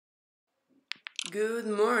Good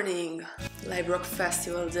morning!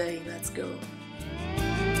 LiveRockFestival day, let's go!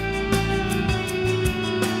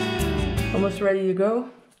 Almost ready to go?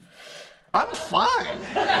 I'm fine!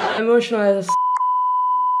 Emotional as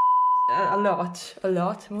a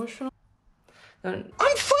lot emotional. Don't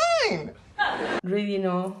I'm fine! really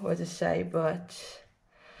know what to say, but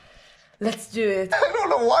let's do it. I don't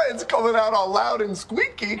know why it's coming out all loud and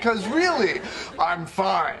squeaky, because really, I'm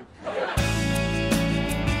fine.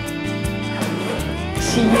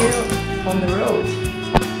 See you on the road.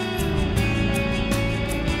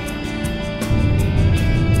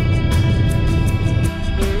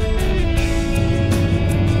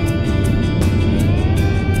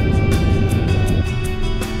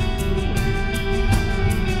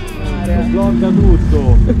 Blogga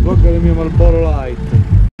tutto, blogga il mio Marlboro Light.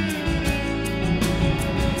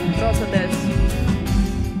 Cosa adesso?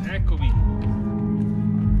 Eccomi.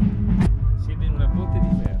 Siete in una botte di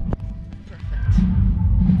ferro. Perfetto.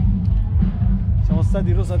 Siamo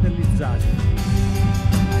stati rosatellizzati.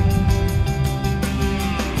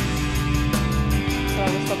 Sarà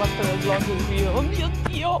questa parte del vlog in cui io, oh mio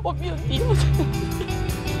Dio, oh mio Dio.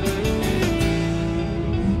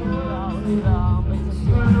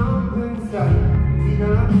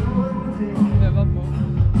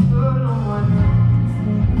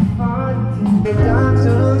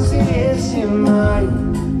 Tanto non si riesce mai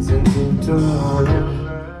senza il tuo nome.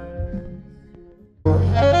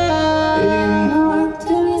 E di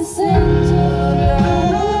notte mi sento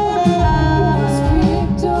ho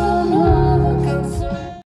scritto una nuova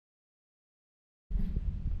canzone.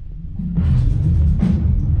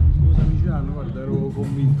 Scusami Gianni, guarda, ero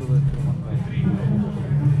convinto che te lo mandavi.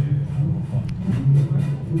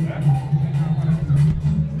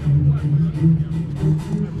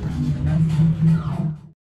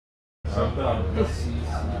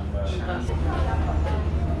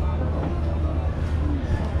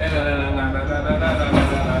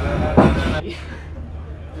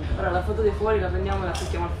 Ora la foto di fuori la prendiamo e la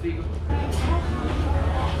attacchiamo al frigo.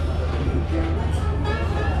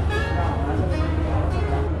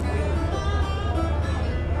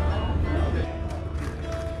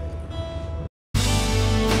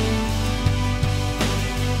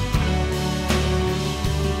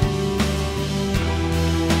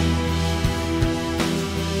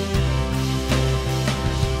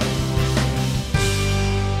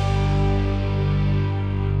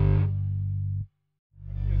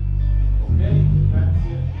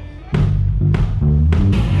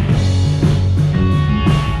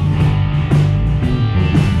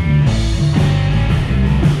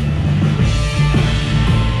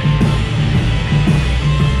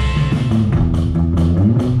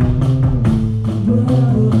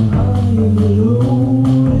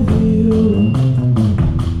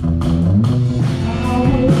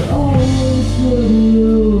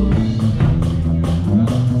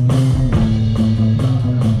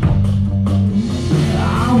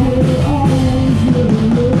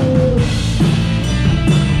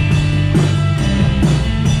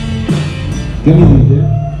 Che mi dite?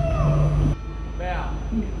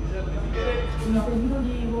 Un servito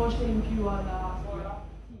di voce in più alla scuola.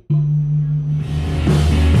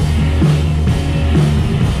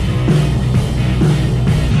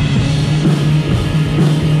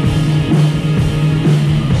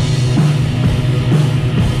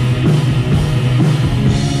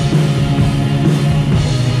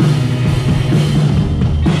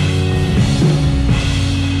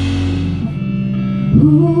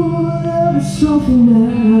 Something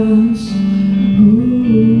else.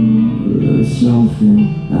 Ooh, there's something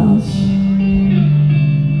else.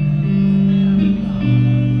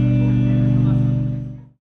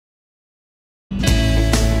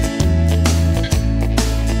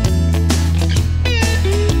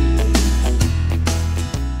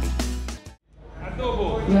 A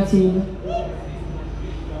dopo! Grazie mille.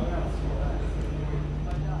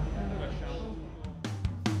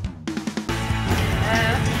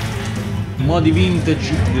 Modi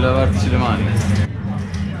vintage di lavarsi le mani.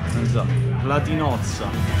 Esatto, platinozza.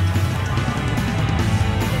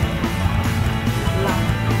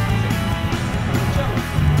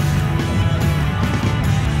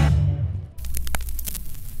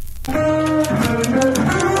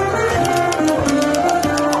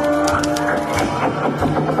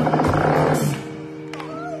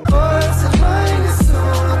 Forse mai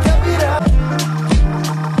nessuno capirà.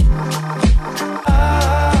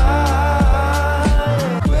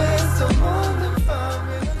 Questo mondo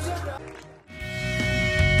infame non ci avrà.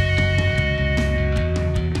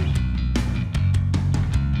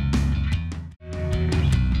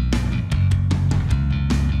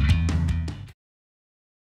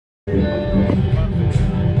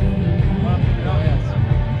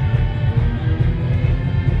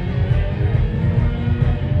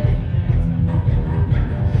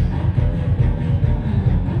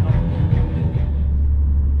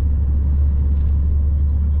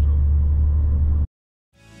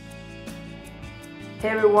 Hey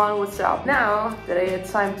everyone, what's up? Now that I had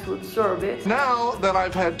time to absorb it, Now that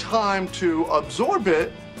I've had time to absorb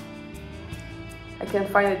it, I can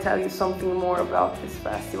finally tell you something more about this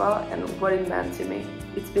festival and what it meant to me.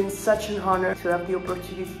 It's been such an honor to have the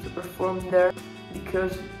opportunity to perform there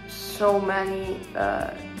because so many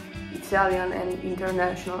Italian and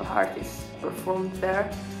international artists performed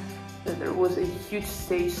there. That there was a huge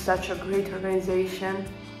stage, such a great organization.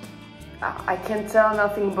 I can tell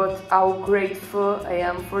nothing but how grateful I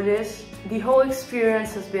am for this. The whole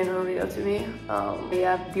experience has been unreal to me. I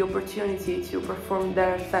had the opportunity to perform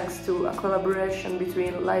there thanks to a collaboration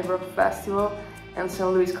between LiveRockFestival and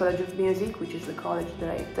St. Louis College of Music, which is the college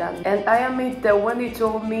that I attend. And I admit that when they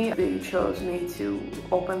told me they chose me to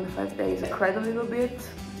open the 5 days, I cried a little bit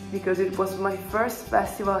because it was my first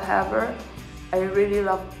festival ever. I really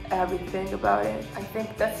loved everything about it. I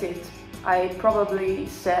think that's it. I probably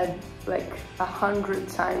said like 100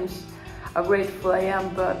 times how grateful I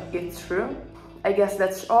am, but it's true. I guess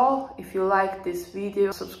that's all. If you like this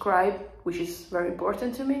video, subscribe, which is very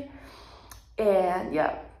important to me. And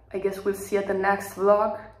yeah, I guess we'll see you at the next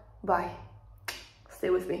vlog. Bye.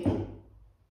 Stay with me.